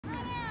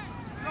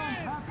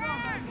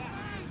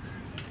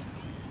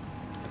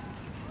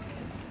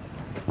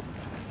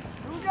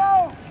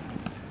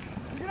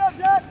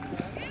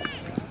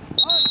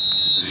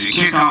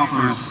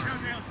Kickoff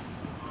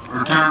was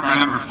returned by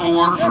number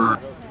 4 for.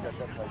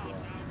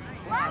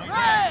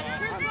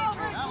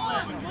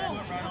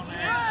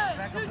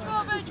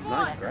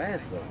 Nice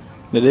grass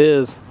though. It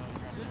is.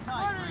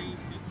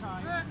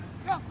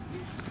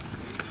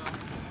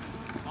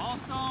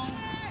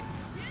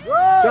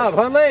 Good job,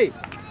 Huntley.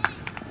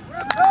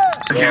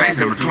 County's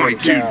number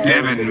 22,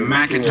 Devin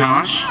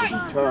McIntosh. He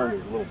turned,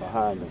 he's a little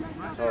behind him.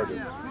 It's hard to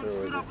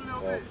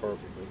throw it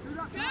perfectly.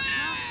 Watch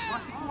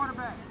the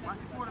quarterback. Watch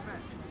the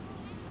quarterback.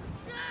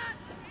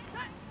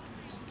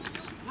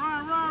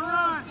 Run, run,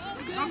 run.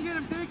 Go get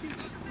him, Dickens.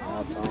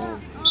 That's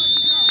on.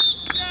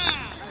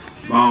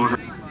 Ball was.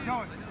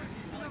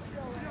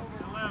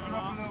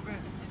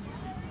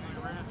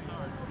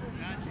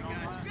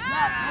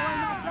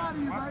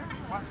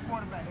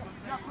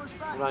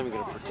 We're not even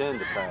going to pretend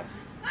to pass.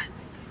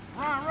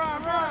 Run,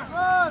 run, run,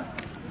 run.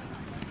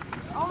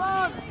 Hold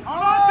on.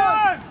 Hold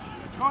on.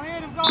 Go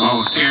ahead and go. Ball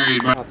was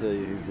carried by. I'll tell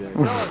you who's doing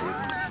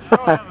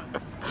it.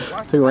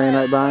 Who ran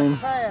right by him?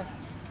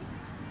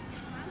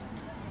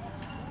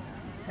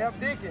 Help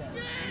Dickens.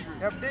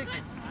 Help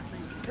Dickens.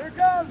 Here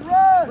comes,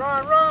 run.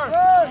 Run, run.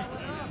 Run.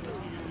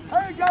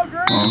 There you go,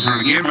 Green. Ball was run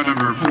again by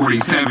number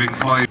 47,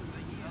 Clay.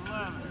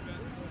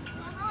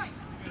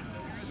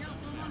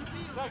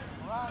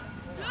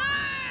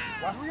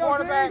 Watch the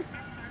quarterback.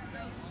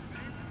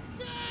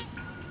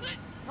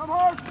 Come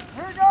on.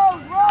 Here he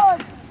goes. Run.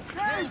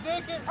 Here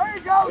he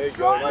goes. There you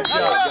go. Nice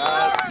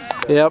job,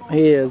 guys. Yep,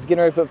 he is. Getting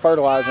ready to put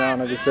fertilizer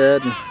on it, he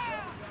said. Tim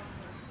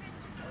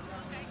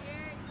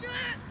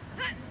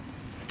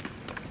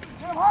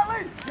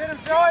Hartley. Get him,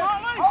 Joey.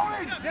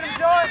 Hartley. Get him,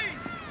 Joey.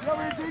 Get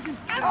over here, Deacon.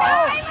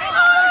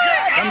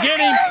 Come get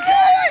him.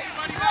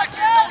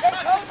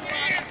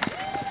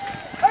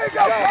 There you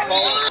go,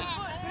 Hartley.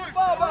 Get the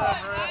ball back.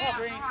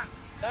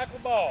 Tackle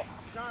ball.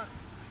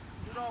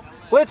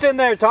 Blitz in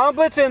there, Tom.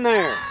 Blitz in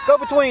there. Go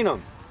between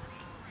them.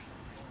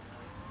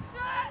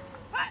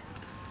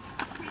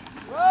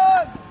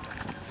 Run.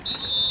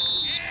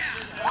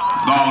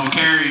 Ball was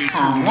carried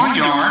for 1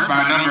 yard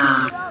by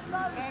number. Stand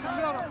in the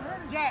middle.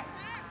 Jack.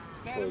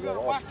 Stand in the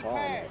middle. Watch the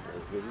pass.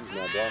 He's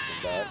not dropping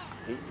back.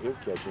 He'll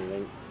catch it. It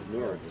ain't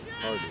near. It's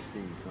hard to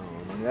see Tom.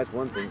 I mean, that's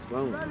one thing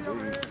Sloan can do.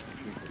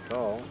 He's so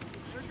tall.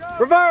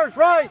 Reverse,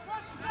 right.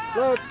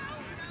 Look.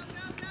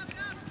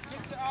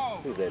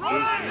 Who's that?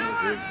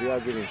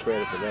 I'll give him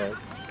credit for that.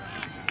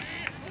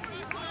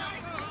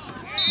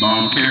 Ball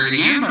was carried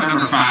again by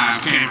number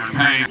 5, Cameron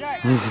Payne.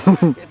 Watch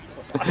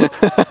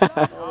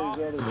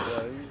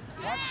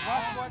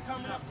the boy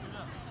coming up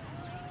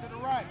to the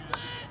right.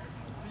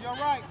 To your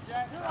right,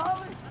 Jack.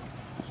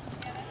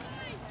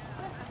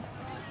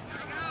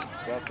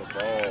 Got the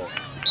ball.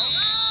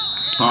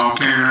 Ball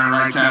carried on the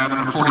right side by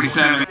number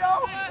 47.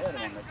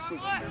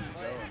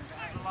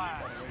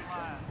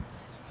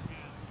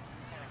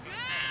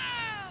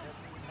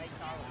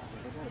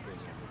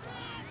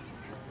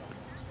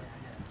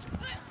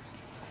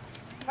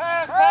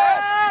 Pass,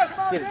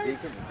 pass. Get it,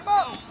 Deacon. Come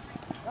on.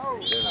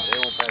 They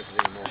won't pass it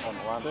anymore. On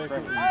the line of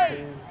scrimmage.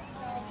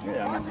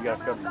 Yeah, I mean, you got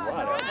to cover your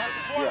wide out.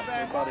 Yeah,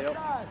 everybody else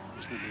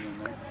should be in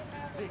there.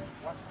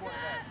 Watch the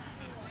quarterback.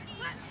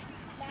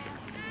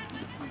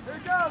 Here he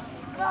goes.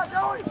 Come on,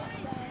 Joey.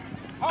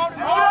 Hold him.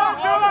 Hold on.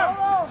 Hold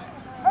on.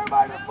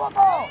 Everybody to the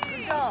football.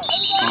 Good job.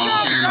 Ball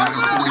carried by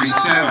number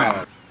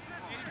 47.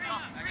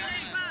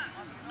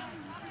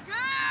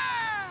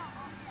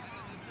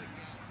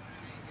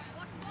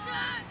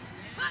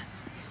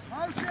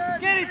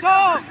 Get him,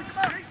 Tom.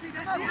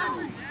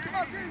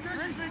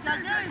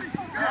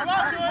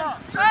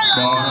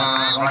 Ball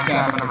right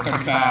side by number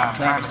 35,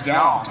 Travis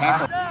Dow.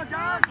 Tackle. Down,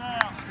 guys.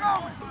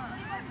 Strowman.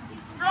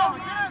 Strowman,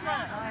 get in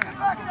there. Get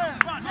back there.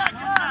 Jack,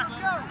 get back.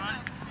 Let's go.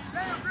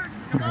 Damn,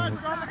 Christian. Guys,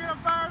 we're going to get him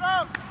fired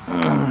up.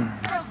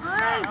 Let's go,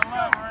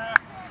 Green.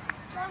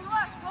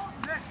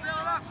 Nick, fill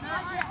it up, Nick.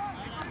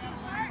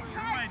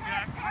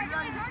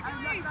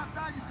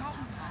 Outside you,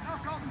 Colton. No,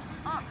 Colton.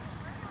 Up.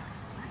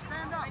 You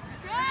stand up.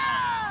 Yeah.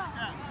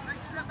 Take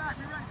a step back.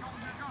 Be ready,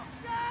 Colton. Here it comes.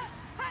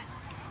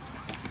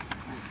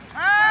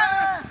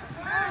 Pass.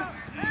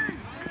 Hit him.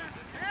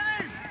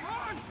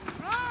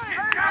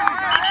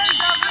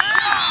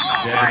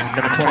 Yeah,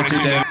 number 22,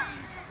 David.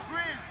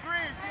 Grizz,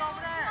 get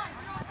over there.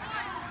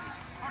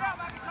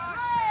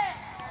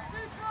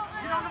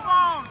 Get on the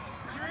ball.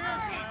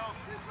 Grizz.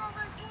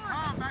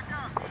 Come, back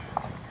up.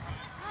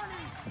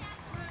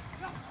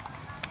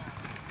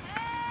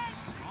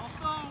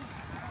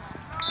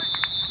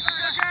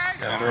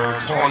 Number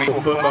 20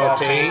 football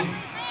team.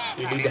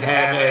 You need to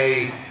have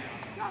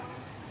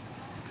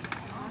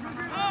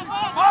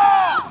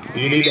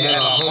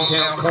a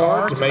hometown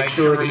card to make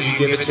sure that you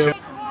give it to them.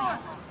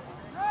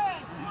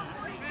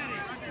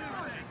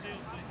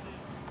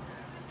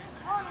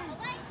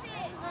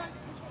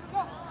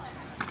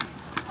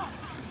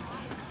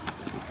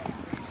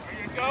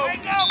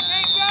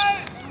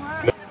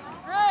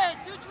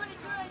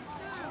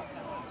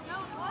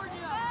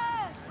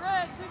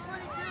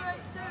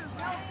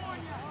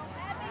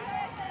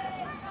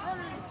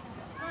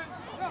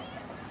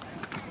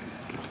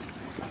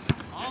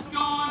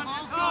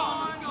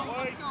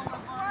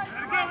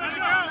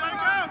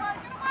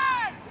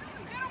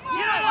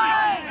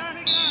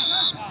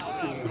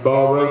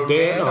 Ball roped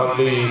in on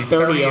the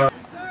 30-yard.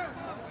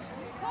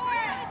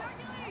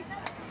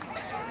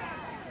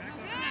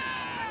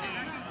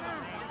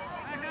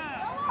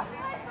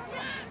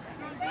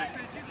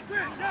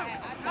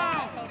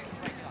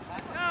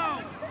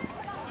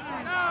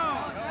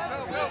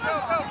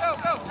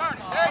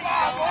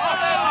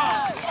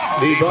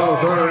 The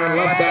ball's running around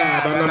left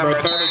side by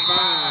number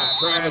 35,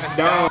 Travis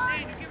Dawn.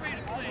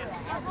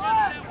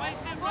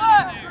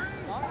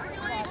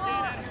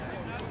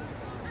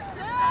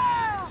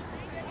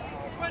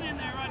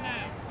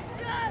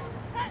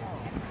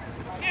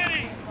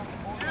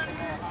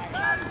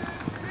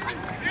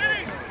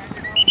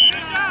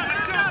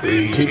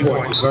 The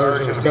two-point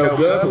conversion is no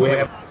good, but we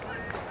have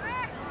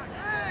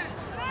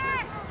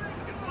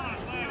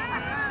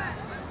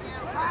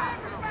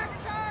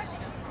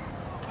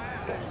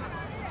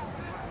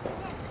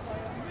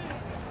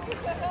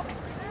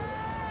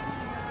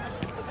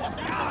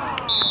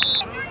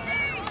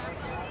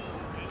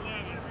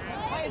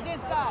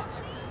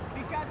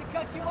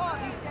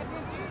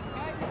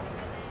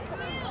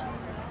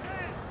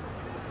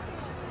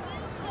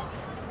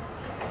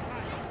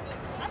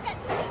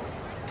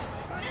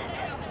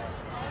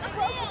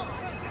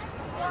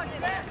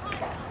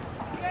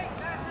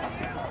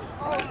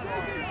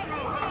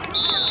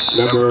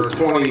number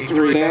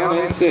 23 down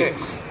and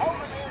 6.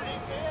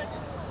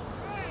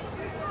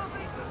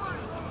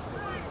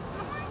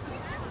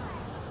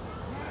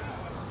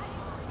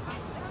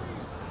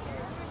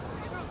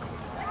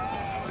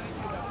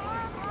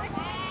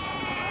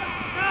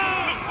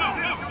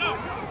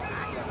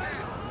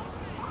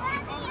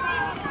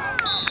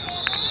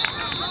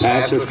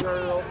 Pass was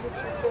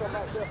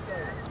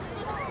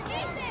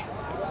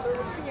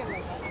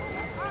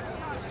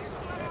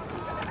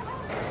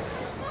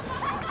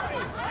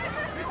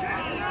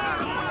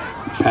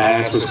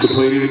Pass was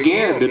completed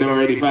again to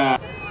number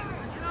 85.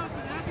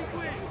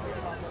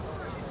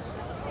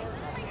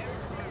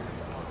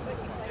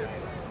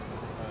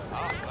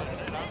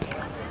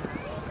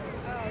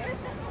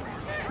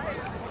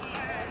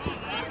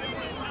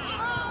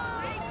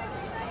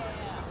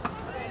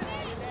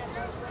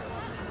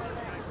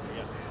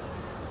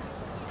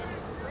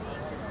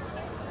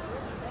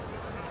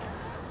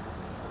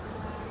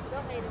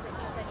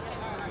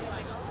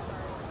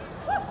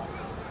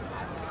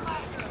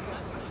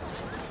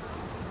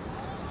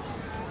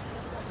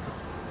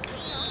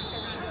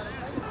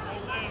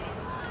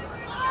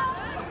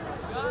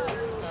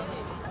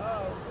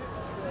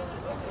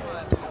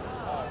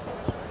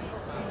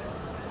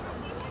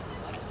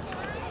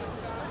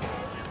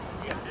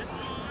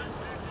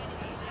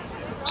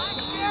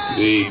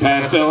 The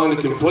pass fell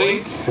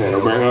incomplete, and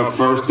it'll bring up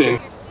first and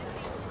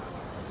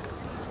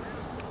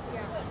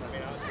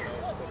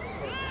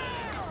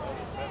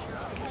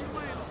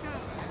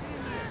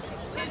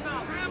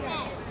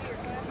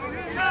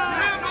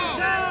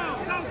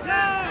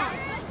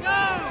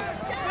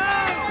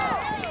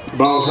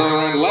ball's running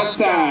around the left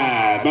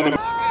side by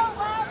the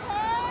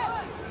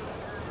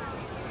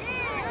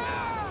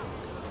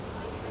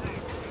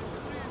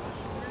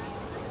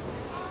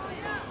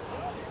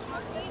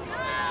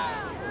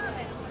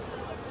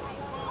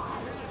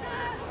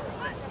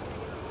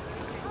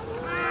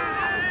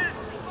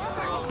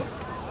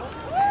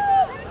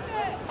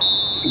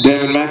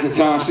Devin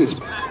McIntosh is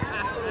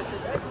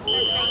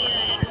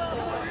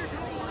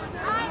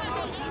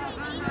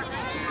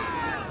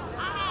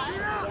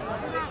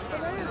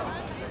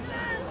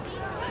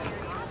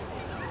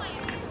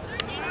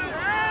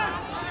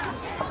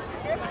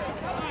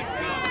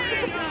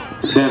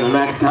Devin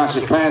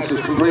McIntosh's pass was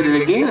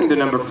completed again to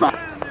number 5.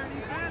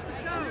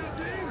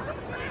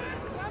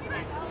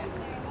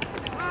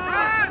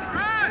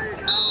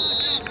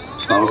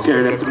 Ball was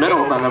carried up the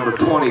middle by number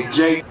 20,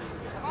 Jake.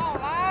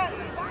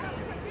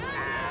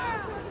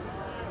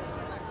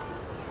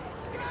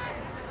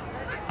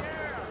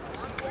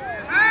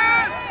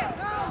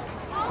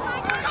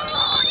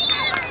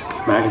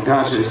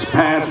 McIntosh's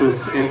pass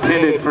was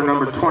intended for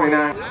number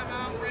 29.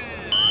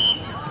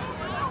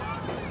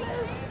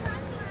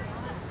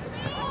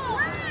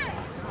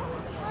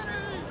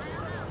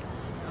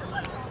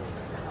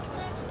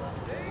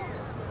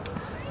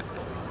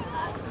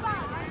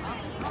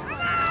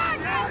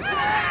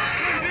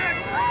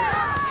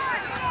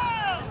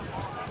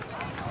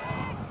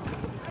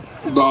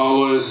 Ball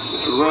was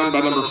run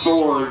by number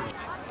 4.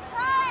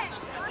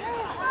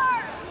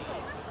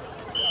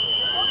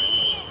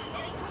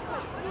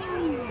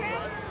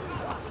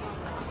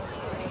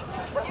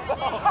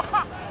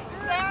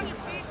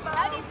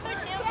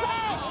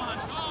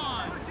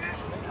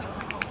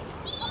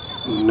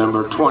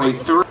 Number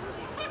 23.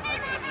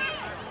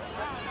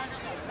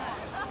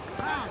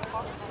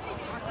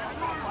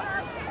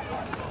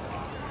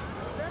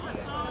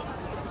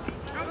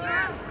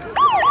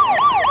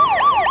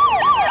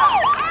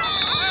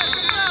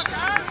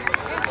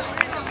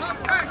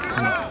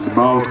 The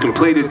ball was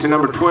completed to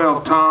number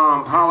 12,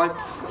 Tom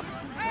Hollitz.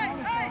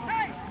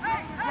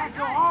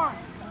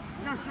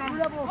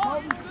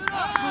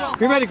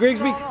 You ready,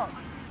 Grigsby?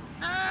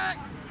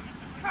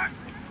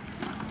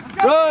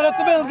 Run up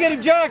the middle, get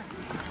him, Jack!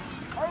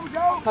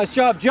 Nice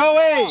job,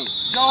 Joey.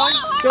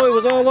 Joey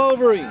was all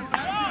over him.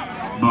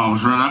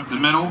 Ball's run up the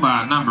middle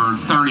by number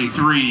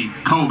 33,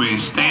 Kobe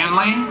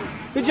Stanley.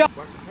 Good job.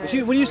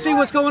 When you see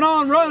what's going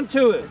on, run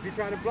to it. If you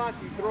try to block,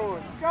 you throw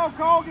it. Let's go,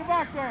 Cole. Get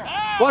back there.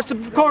 Watch the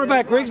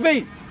quarterback,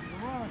 Rigsby.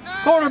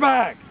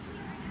 Quarterback.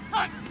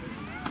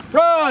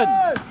 Run.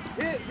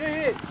 Hit.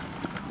 Hit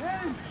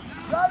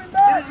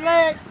his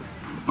legs.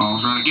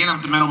 Ball's run again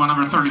up the middle by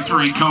number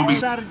 33, Kobe.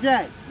 Inside of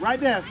Jack. Right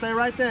there. Stay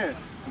right there.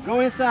 Go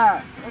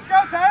inside. Let's go,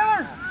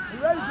 Taylor. You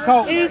ready,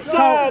 Cole?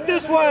 Inside,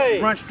 this way.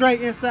 Run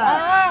straight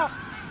inside.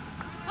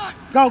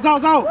 Go.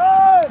 Run.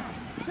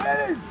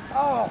 Get him.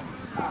 Oh.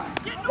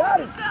 Got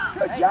him.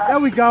 Good job. There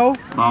we go.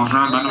 Ball's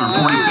run by number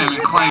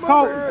 47, Clay.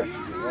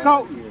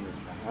 Cole.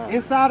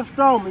 Inside of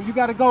Strowman. You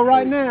got to go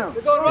right now.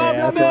 Yeah,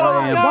 that's what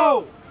I am.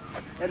 Go.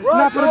 At the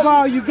snap of the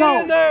ball, you Get go.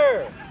 in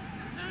there.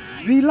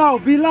 Be low.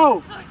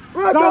 Go.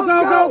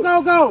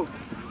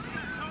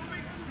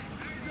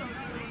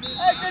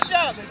 Hey, good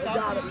job.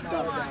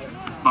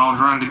 Ball's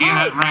run again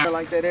up ramp.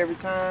 Like that every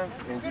time,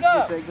 and just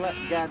get that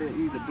guy that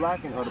either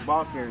blocking or the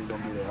ball carrier's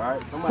gonna be there. All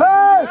right.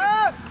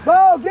 Pass.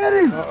 Ball. Get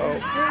him.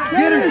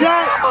 Get him,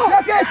 Jack.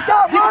 You can't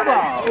stop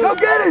running. Go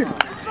get him.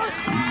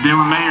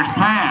 Dylan Mayer's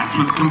pass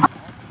was complete.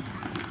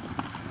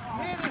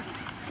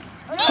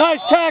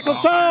 Nice tackle,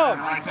 Tom.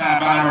 Right side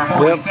by number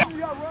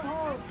 47.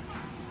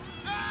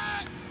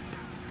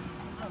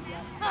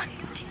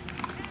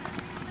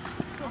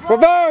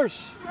 Reverse.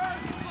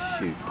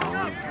 Shoot.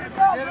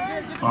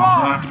 Ball's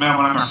run up the middle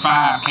by number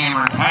 5,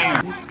 Cameron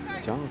Painter.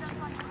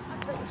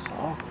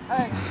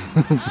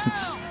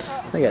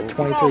 They got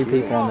 23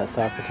 people on that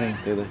soccer team.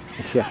 Do they?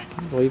 Yeah.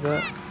 Can you believe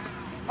that?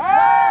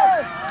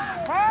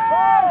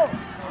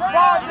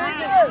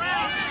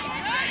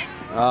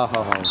 Oh,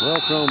 well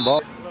thrown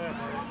ball.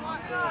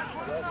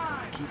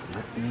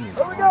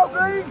 Here we go,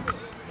 Green.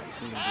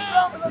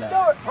 Let's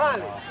do it.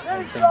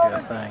 They do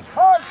a thing.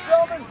 Hard,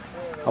 Strowman.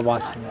 I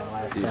watched him that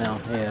last down.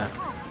 Yeah.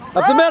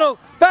 Up the middle.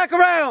 Back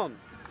around.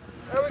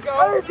 There we go.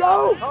 There we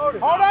go. Hold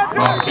on to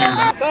Ball's it.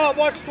 carried. Tom,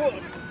 watch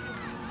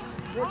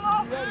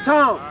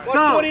Tom.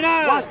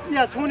 29. Watch,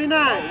 yeah,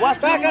 29. Watch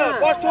back 29.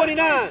 up. Watch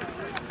 29.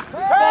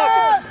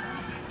 Pass.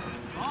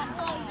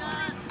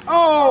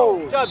 Oh.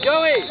 Good job,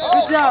 Joey.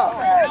 Good job.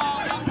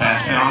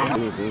 Pass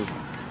penalty.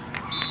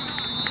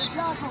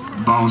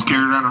 Ball's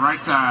carried around the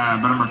right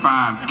side by number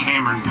 5,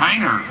 Cameron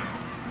Painter.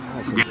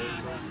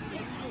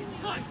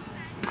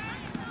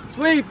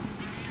 Sweep.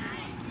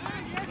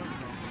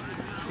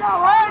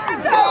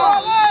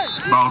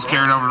 Ball's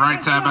carried over the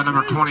right side by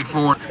number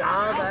 24. Go.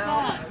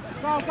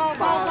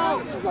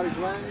 Somebody's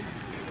running.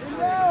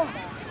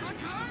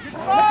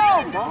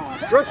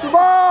 Strip the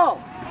ball.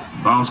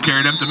 Ball's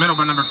carried up the middle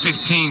by number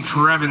 15,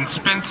 Trevin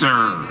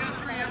Spencer.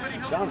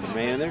 Jonathan,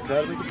 man, they're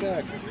trying to make a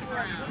tackle.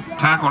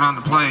 Tackled on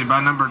the play by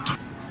number 2.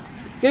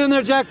 Get in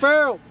there, Jack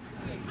Farrell.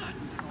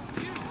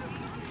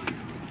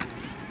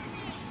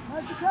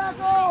 Nice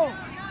tackle.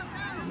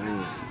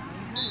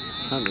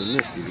 Hunter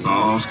missed it.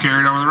 Ball's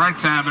carried over the right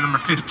side by number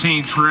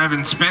 15,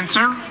 Trevin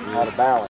Spencer. Out of balance.